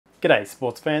G'day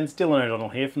sports fans, Dylan O'Donnell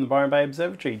here from the Byron Bay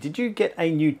Observatory. Did you get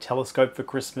a new telescope for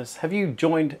Christmas? Have you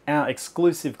joined our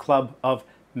exclusive club of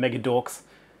mega dorks?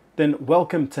 Then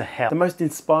welcome to hell, the most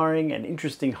inspiring and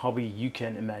interesting hobby you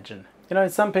can imagine. You know,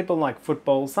 some people like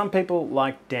football, some people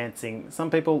like dancing, some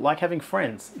people like having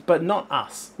friends, but not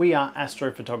us. We are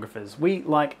astrophotographers. We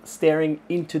like staring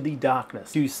into the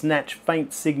darkness to snatch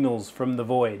faint signals from the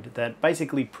void that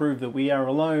basically prove that we are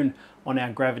alone on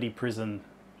our gravity prison,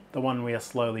 the one we are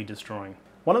slowly destroying.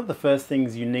 One of the first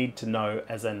things you need to know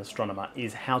as an astronomer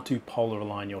is how to polar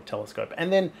align your telescope, and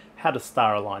then how to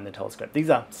star align the telescope. These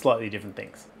are slightly different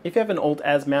things. If you have an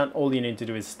Alt-Az mount, all you need to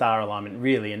do is star alignment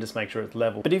really and just make sure it's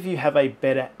level. But if you have a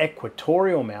better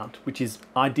equatorial mount, which is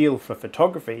ideal for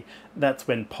photography, that's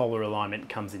when polar alignment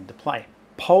comes into play.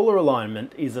 Polar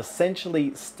alignment is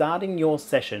essentially starting your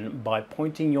session by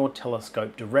pointing your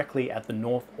telescope directly at the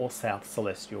north or south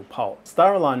celestial pole.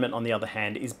 Star alignment, on the other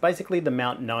hand, is basically the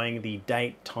mount knowing the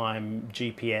date, time,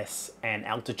 GPS, and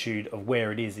altitude of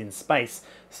where it is in space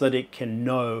so that it can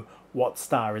know what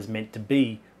star is meant to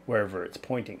be wherever it's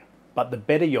pointing. But the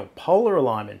better your polar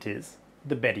alignment is,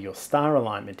 the better your star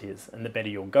alignment is, and the better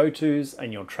your go-tos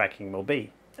and your tracking will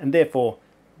be. And therefore,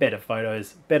 better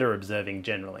photos, better observing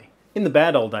generally. In the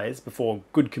bad old days, before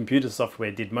good computer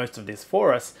software did most of this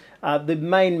for us, the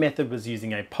main method was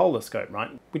using a polar scope,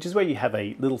 right? Which is where you have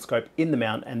a little scope in the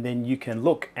mount and then you can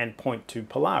look and point to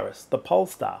Polaris, the pole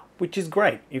star, which is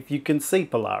great if you can see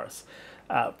Polaris.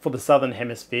 For the southern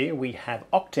hemisphere, we have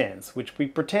octans, which we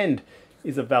pretend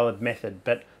is a valid method,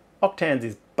 but octans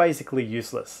is basically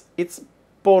useless. It's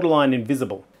borderline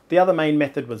invisible. The other main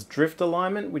method was drift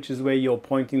alignment, which is where you're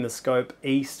pointing the scope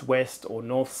east, west, or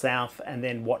north, south, and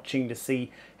then watching to see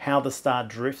how the star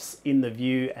drifts in the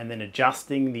view and then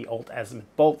adjusting the alt-azimuth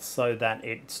bolts so that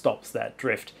it stops that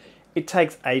drift. It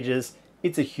takes ages.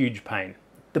 It's a huge pain.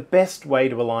 The best way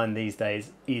to align these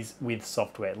days is with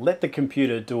software. Let the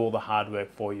computer do all the hard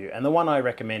work for you. And the one I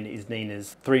recommend is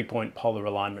Nina's 3-point polar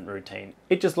alignment routine.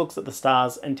 It just looks at the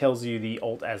stars and tells you the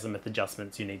alt-azimuth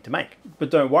adjustments you need to make.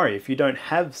 But don't worry, if you don't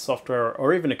have software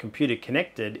or even a computer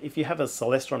connected, if you have a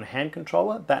Celestron hand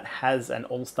controller that has an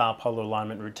all-star polar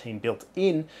alignment routine built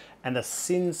in, and the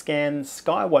SynScan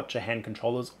SkyWatcher hand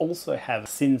controllers also have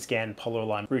SynScan polar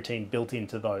alignment routine built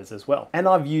into those as well. And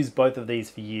I've used both of these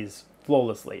for years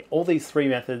flawlessly. All these three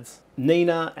methods,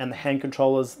 Nina and the hand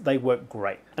controllers, they work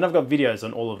great. And I've got videos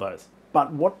on all of those.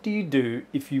 But what do you do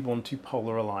if you want to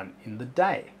polar align in the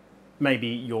day? Maybe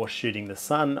you're shooting the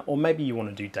sun, or maybe you want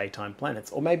to do daytime planets,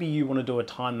 or maybe you want to do a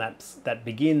time lapse that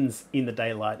begins in the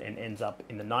daylight and ends up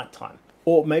in the nighttime.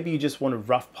 Or maybe you just want to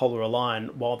rough polar align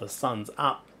while the sun's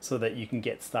up so that you can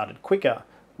get started quicker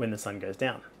when the sun goes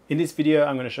down. In this video,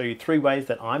 I'm going to show you 3 ways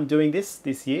that I'm doing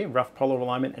this year, rough polar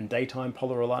alignment and daytime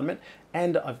polar alignment,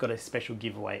 and I've got a special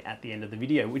giveaway at the end of the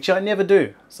video, which I never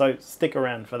do, so stick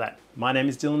around for that. My name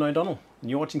is Dylan O'Donnell, and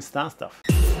you're watching Star Stuff.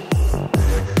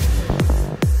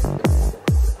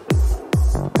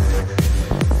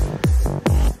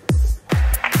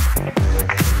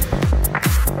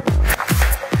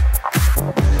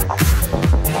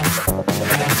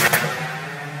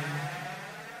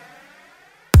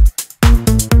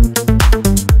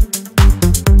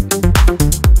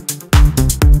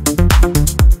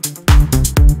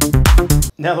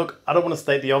 Now look, I don't want to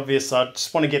state the obvious, so I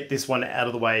just want to get this one out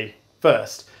of the way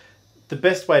first. The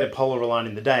best way to polar align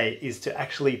in the day is to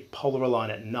actually polar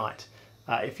align at night.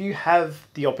 If you have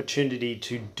the opportunity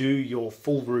to do your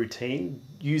full routine,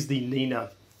 use the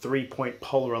Nina 3-point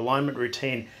polar alignment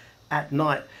routine at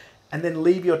night, and then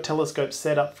leave your telescope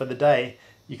set up for the day,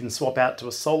 you can swap out to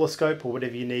a solar scope or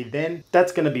whatever you need then.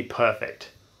 That's going to be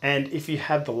perfect. And if you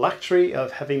have the luxury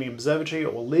of having the observatory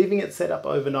or leaving it set up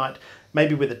overnight,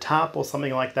 maybe with a tarp or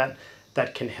something like that,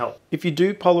 that can help. If you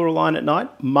do polar align at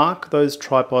night, mark those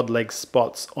tripod leg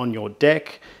spots on your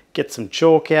deck, get some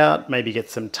chalk out, maybe get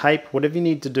some tape, whatever you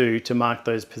need to do to mark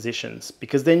those positions,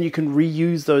 because then you can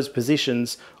reuse those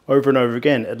positions over and over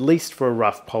again, at least for a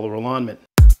rough polar alignment.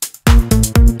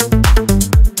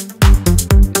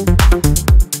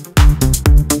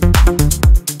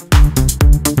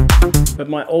 But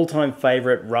my all-time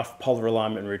favorite rough polar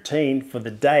alignment routine for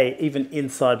the day, even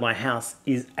inside my house,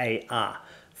 is AR.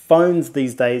 Phones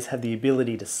these days have the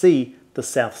ability to see the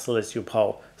south celestial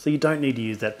pole, so you don't need to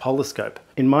use that polar scope.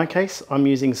 In my case, I'm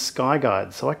using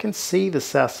SkyGuide, so I can see the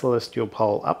south celestial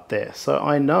pole up there, so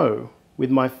I know with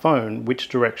my phone which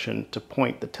direction to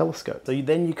point the telescope. So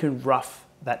then you can rough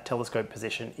that telescope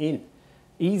position in.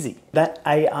 Easy. That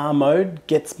AR mode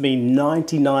gets me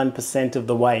 99% of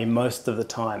the way most of the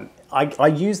time. I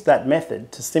use that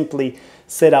method to simply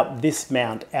set up this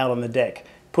mount out on the deck,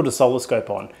 put a solar scope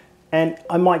on, and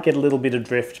I might get a little bit of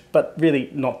drift, but really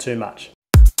not too much.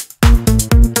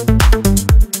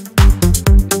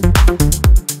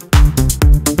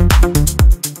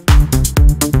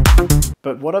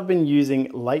 But what I've been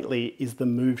using lately is the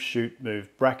Move, Shoot,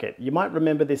 Move bracket. You might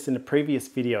remember this in a previous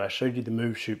video. I showed you the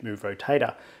Move, Shoot, Move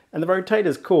Rotator. And the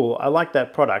Rotator's cool. I like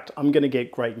that product. I'm going to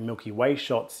get great Milky Way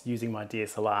shots using my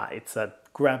DSLR. It's a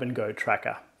grab and go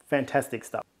tracker. Fantastic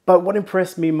stuff. But what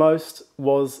impressed me most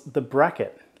was the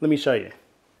bracket. Let me show you.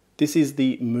 This is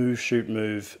the Move, Shoot,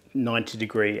 Move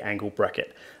 90-degree angle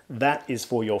bracket. That is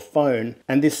for your phone,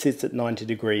 and this sits at 90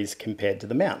 degrees compared to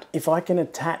the mount. If I can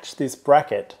attach this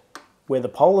bracket where the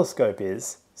polar scope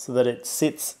is, so that it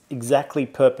sits exactly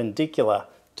perpendicular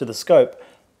to the scope,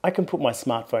 I can put my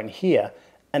smartphone here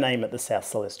and aim at the South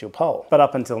Celestial Pole. But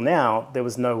up until now, there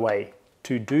was no way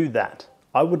to do that.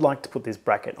 I would like to put this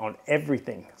bracket on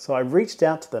everything. So I reached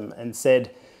out to them and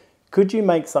said, could you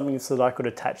make something so that I could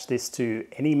attach this to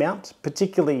any mount,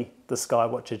 particularly the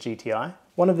SkyWatcher GTI?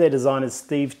 One of their designers,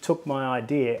 Steve, took my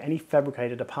idea and he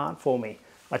fabricated a part for me.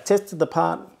 I tested the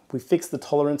part, we fixed the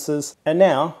tolerances, and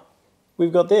now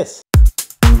we've got this.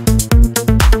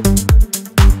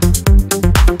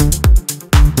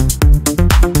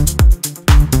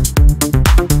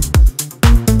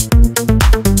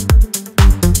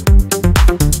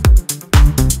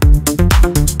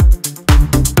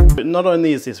 But not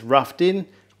only is this roughed in,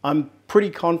 I'm pretty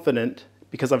confident,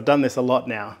 because I've done this a lot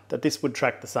now, that this would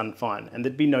track the sun fine and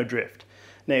there'd be no drift.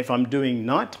 Now, if I'm doing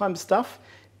nighttime stuff,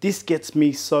 this gets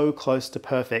me so close to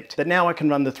perfect that now I can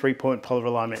run the 3-point polar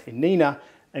alignment in Nina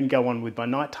and go on with my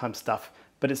nighttime stuff,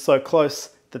 but it's so close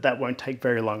that that won't take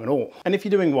very long at all. And if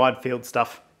you're doing Widefield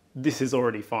stuff, this is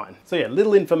already fine. So yeah,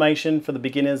 little information for the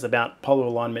beginners about polar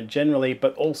alignment generally,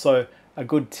 but also a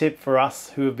good tip for us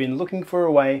who have been looking for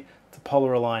a way to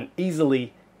polar align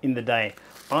easily in the day.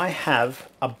 I have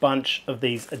a bunch of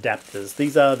these adapters.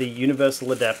 These are the universal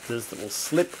adapters that will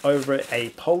slip over a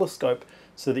polar scope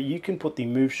so that you can put the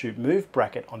Move, Shoot, Move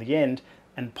bracket on the end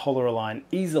and polar align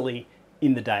easily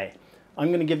in the day. I'm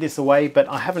going to give this away, but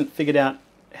I haven't figured out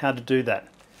how to do that.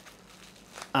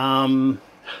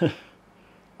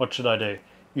 What should I do?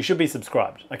 You should be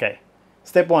subscribed. Okay,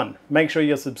 step 1, make sure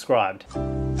you're subscribed.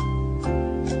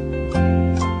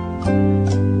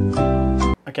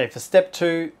 Okay, for step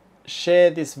 2, share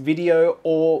this video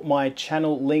or my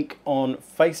channel link on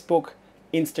Facebook,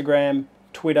 Instagram,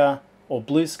 Twitter, or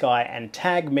Blue Sky and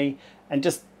tag me and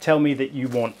just tell me that you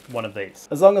want one of these.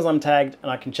 As long as I'm tagged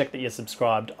and I can check that you're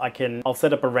subscribed, I'll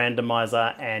set up a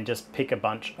randomizer and just pick a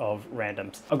bunch of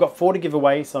randoms. I've got 4 to give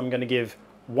away, so I'm going to give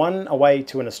 1 away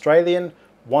to an Australian,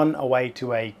 1 away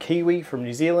to a Kiwi from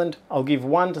New Zealand. I'll give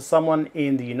 1 to someone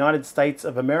in the United States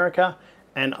of America,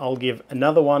 and I'll give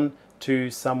another one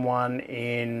to someone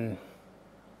in,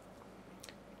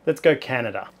 let's go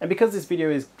Canada. And because this video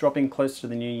is dropping close to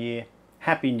the new year,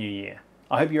 Happy New Year.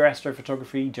 I hope your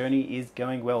astrophotography journey is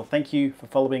going well. Thank you for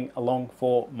following along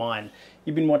for mine.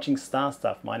 You've been watching Star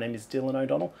Stuff. My name is Dylan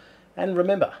O'Donnell. And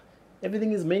remember,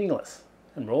 everything is meaningless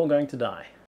and we're all going to die.